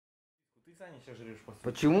Саня сейчас жрешь после.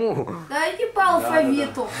 Почему? Давайте по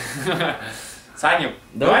алфавиту. Саня,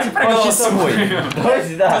 давайте проголосуем.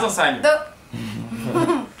 Давайте, да. Кто за Саню?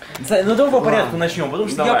 Сань, ну давай по порядку начнем, потому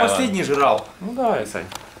что я последний жрал. Ну давай, Сань.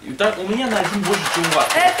 И так у меня на один больше, чем у вас.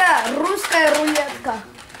 Это русская рулетка.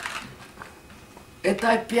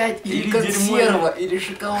 Это опять или дерьмо, консерва, или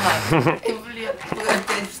шоколад. Блин, мы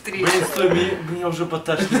опять встретились. Блин, стой, меня уже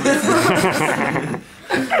подташнивает.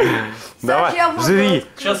 Давай, жри.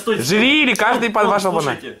 Сейчас, стойте. Жри или каждый под ваш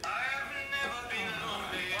абонент. Слушайте.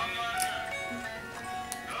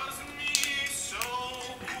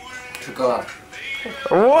 Шоколад.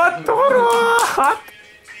 Вот урод!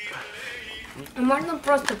 Можно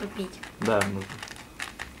просто попить. Да, ну.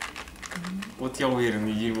 Вот я уверен,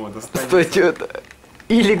 ему достанет. Стойте, это...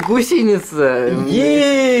 Или гусеница.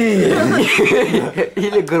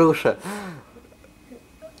 Или груша.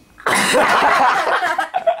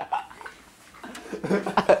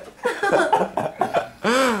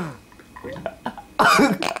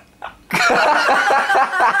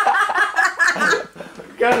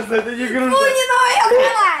 Кажется, это не груша. Ну не давай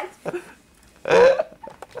открывать!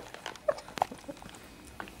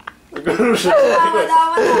 Груша.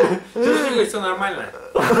 Все, все нормально.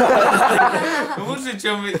 Лучше,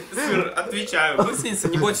 чем сыр, отвечаю. Гусеница,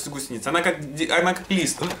 не бойтесь гусеницы, она как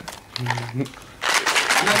лист. Она,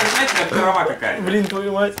 знаете, как трава какая-то. Блин,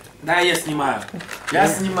 твою мать. Да, я снимаю. Я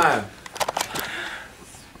снимаю.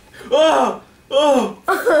 Что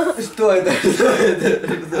это? Что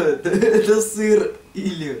это? Это сыр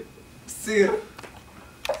или сыр?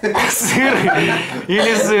 Сыр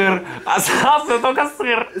или сыр? Остался только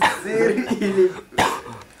сыр. Сыр или...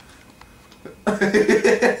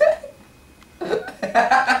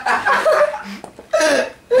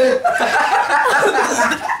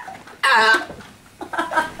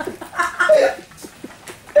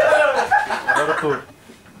 Артур.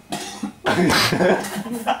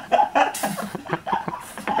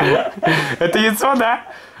 Это яйцо, да?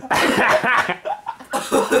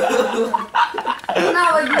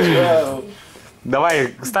 На, водичку.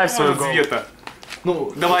 Давай, ставь свою голову. Цвета.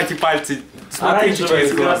 Ну, Давайте пальцы. Смотрите через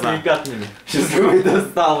с глаза. красными пятнами. Сейчас я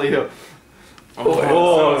достал ее. О,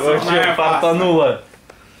 О, вообще фартануло.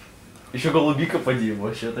 Еще голубика поди,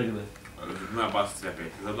 вообще тогда. На, баста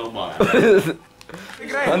опять, задолбала.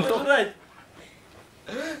 Антон, играй.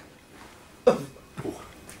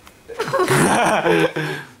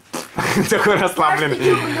 Такой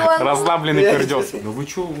расслабленный пердёс. Ну вы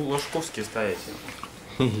чё ложковские ставите?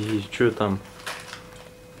 И что там?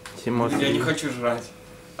 Я не хочу жрать.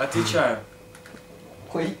 Отвечаю.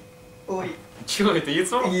 Ой, ой. Чё это,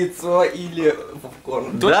 яйцо? Яйцо или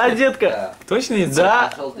попкорн. Да, детка? Точно яйцо?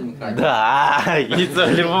 Да. Желтыми краками. Да, яйцо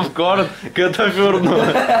или попкорн, готовёрну.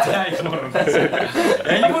 Я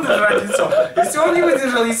не буду жрать яйцо. Если он не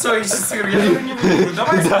выдержал яйцо и сыр, я тоже не буду.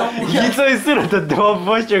 Давай самому. Яйцо и сыр — это два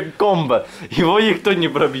вообще комбо. Его никто не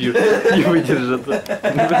пробьет, не выдержит. Чтоб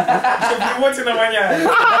блевотина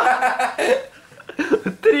воняет.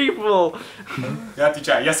 Трипл. Я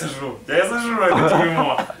отвечаю, я сожру. Я сожру это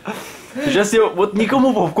дерьмо. Сейчас я вот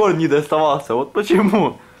никому попкорн не доставался. Вот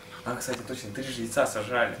почему? А, кстати, точно, 3 же яйца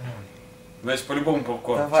сожрали. Значит, по-любому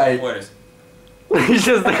попкорн. Давай. Чё борись?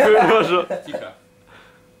 Сейчас такую рожу. Тихо.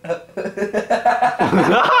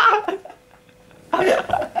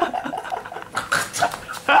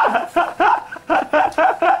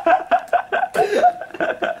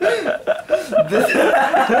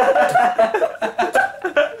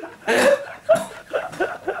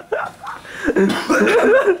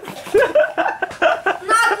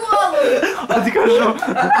 На голову! Откажу.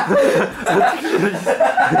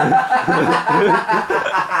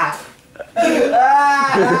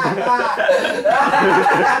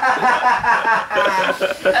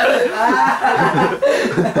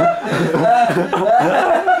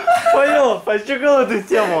 Понял, пощекал эту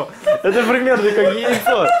тему. Это примерно как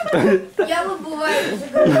яйцо. Я выбываю.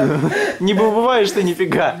 Не бываешь ты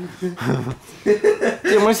нифига.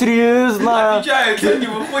 Тема серьезная. Отвечаю, что не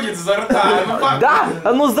выходит изо рта. Ну, пап. Да,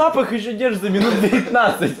 оно запах еще держится минут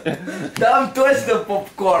 19. Там точно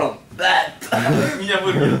попкорн. Да. Меня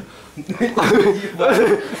вырвет.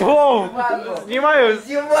 Воу, снимаю.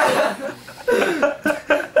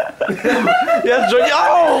 Я Джонни.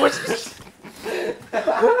 Ау!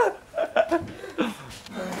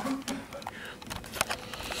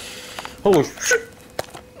 Оу.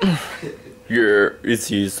 Yeah, it's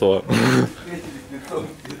яйцо.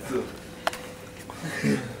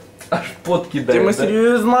 Аж подкидает. Тема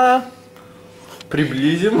серьезная.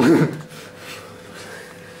 Приблизим.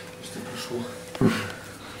 Что прошло?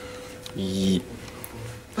 И...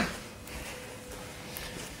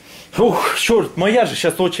 Ух, черт, моя же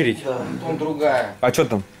сейчас очередь. Да, он другая. А что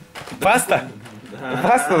там? Паста?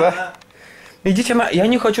 Паста, да? Идите на... Я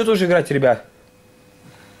не хочу тоже играть, ребят.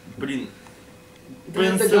 Блин. Да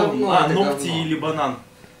это Пенсил, говно, это ногти говно. или банан?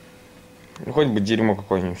 Ну, хоть бы дерьмо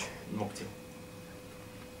какое-нибудь. Ногти.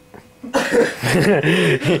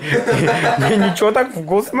 Ничего так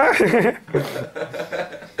вкусно.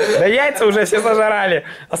 Да яйца уже все зажрали.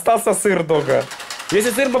 Остался сыр только. Если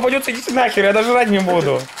сыр попадется, идите нахер, я даже жрать не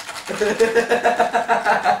буду.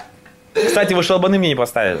 Кстати, вы шалбаны мне не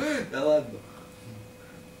поставили. Да ладно.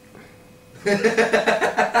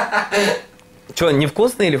 Че,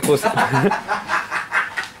 невкусно или вкусно?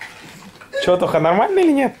 Че, Тоха, нормально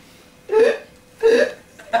или нет?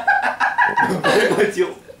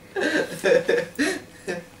 Прихватил.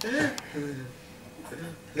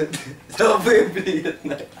 Да вы, блин.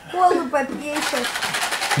 Колу попей сейчас.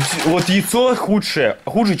 Вот яйцо худшее.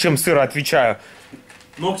 Хуже, чем сыр, отвечаю.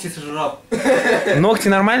 Ногти сожрал. Ногти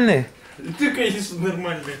нормальные? Ты, конечно,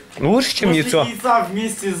 нормальный. Лучше, чем После яйцо. яйца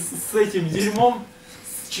вместе с этим дерьмом,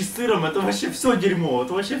 с чистыром, это вообще все дерьмо.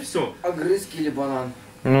 Это вообще все. Огрызки или банан?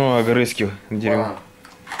 Ну, огрызки. Дерьмо. Банан.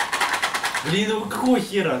 Блин, ну какого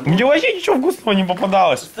хера? Ну, Мне вообще ничего вкусного не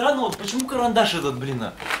попадалось. странно, вот почему карандаш этот, блин,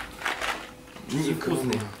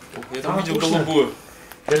 невкусный. Я там видел голубую.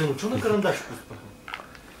 Реально, ну что на карандаш вкусно?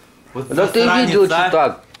 Вот Да ты засранец, видел, а? что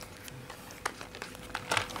так.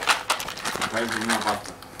 Пойду на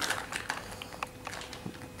папку.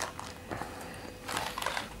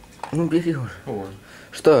 Ну бери уже. Ой.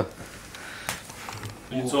 Что?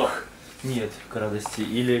 Лицо. Нет, к радости.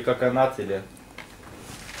 Или коконат, или...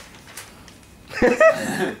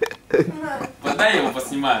 Подай его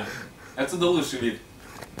поснимаю. Отсюда лучший вид.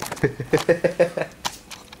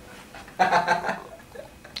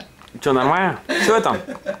 Че, нормально? Че там?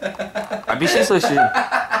 Обещай следующий.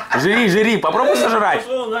 Жри, жри, попробуй сожрать.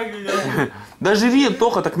 Пошел нахрен, меня. Да жри,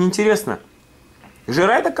 Тоха, так неинтересно.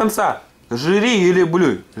 Жрай до конца. Жри или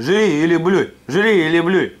блюй. Жри или блюй. Жри или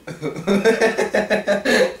блюй.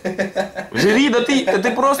 Жри, да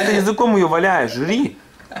ты просто языком ее валяешь. Жри.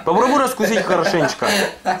 Попробуй раскусить хорошенечко.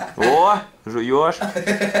 О, жуешь.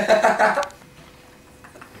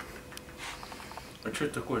 А что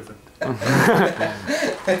это такое-то?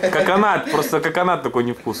 Коконат, просто коконат такой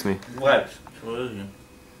невкусный. Вайп. Подожди.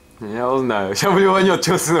 Я узнаю. Сейчас блеванет,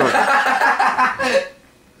 что сынок.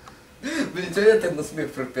 Блин, что я так на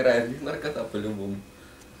смех пропираю? У них наркота по-любому.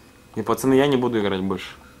 И, пацаны, я не буду играть больше.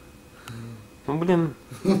 Ну, блин.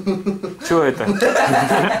 Что это?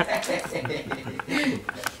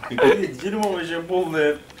 Дерьмо вообще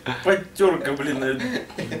полное. Подтерка, блин.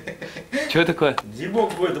 Что такое? Дерьмо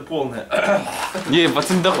какое-то полное. Не,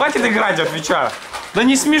 пацаны, да хватит играть, отвечаю. Да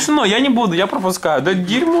не смешно, я не буду, я пропускаю. Да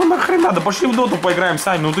дерьмо нахрена, да пошли в доту поиграем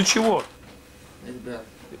сами, ну ты чего? Ребят,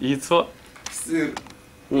 Яйцо? сыр.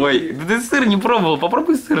 Ой, да ты сыр не пробовал,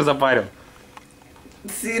 попробуй сыр запарил.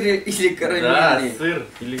 Сыр или Да, карамельный? сыр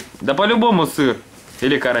или... Да по-любому сыр.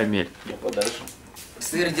 Или карамель. Я подальше.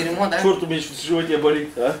 Сыр дерьмо, да? Черт, у меня что-то в животе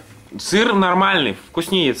болит, а? Сыр нормальный,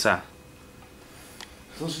 вкуснее яйца.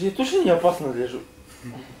 Слушай, это точно не опасно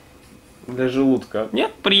Для желудка.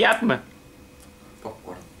 Нет, приятно.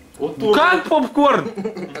 Попкорн. Вот тоже. Как попкорн?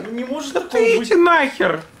 Ну, не может Да такого ты быть. иди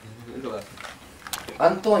нахер.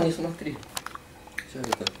 Антон, не смотри. Что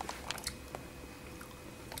это?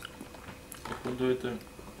 Походу это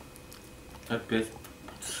опять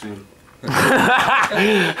сыр.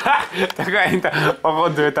 Такая-то,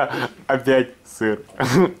 походу, это опять сыр.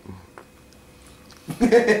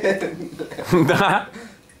 Да?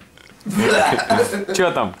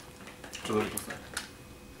 Че там? Что за вкусно?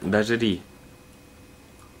 Да жри.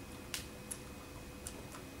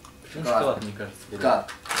 Почему шоколад, мне кажется? берет?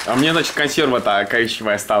 Как? А мне, значит, консерва-то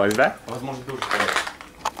коричневая осталась, да? Возможно, тоже шоколад.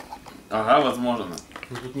 Ага, возможно.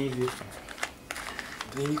 Ну тут неизвестно.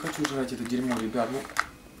 Да я не хочу жрать это дерьмо, ребят.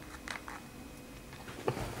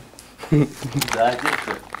 Да,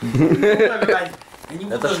 детка. Я не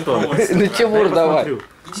буду Это даже что? пробовать. Ну Тимур, давай.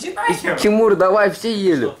 Иди нахер. Тимур, давай, все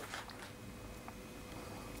ели.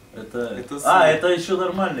 Это сыр. это еще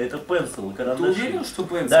нормально, это пенсил, Ты карандаши. уверен, что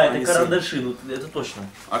пенсил? Да, а это не сыр? карандаши, ну это точно.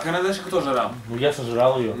 А карандаши кто жрал? Ну я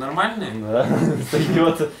сожрал ее. Нормальные? Да,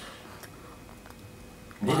 сойдет.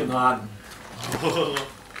 Ладно.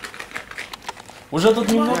 Уже тут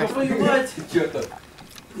немного воевать. Что-то.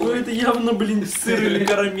 Ну это явно, блин, сыр или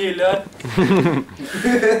карамель, а?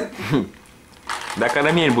 Да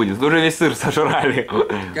карамель будет, вы уже весь сыр сожрали.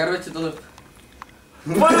 Короче, тут...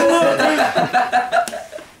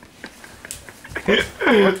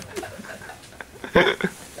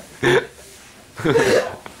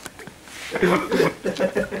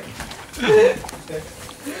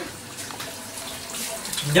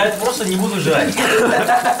 Я это просто не буду жарить.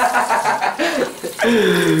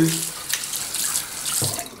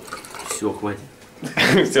 Все, хватит.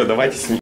 Все, давайте снимем.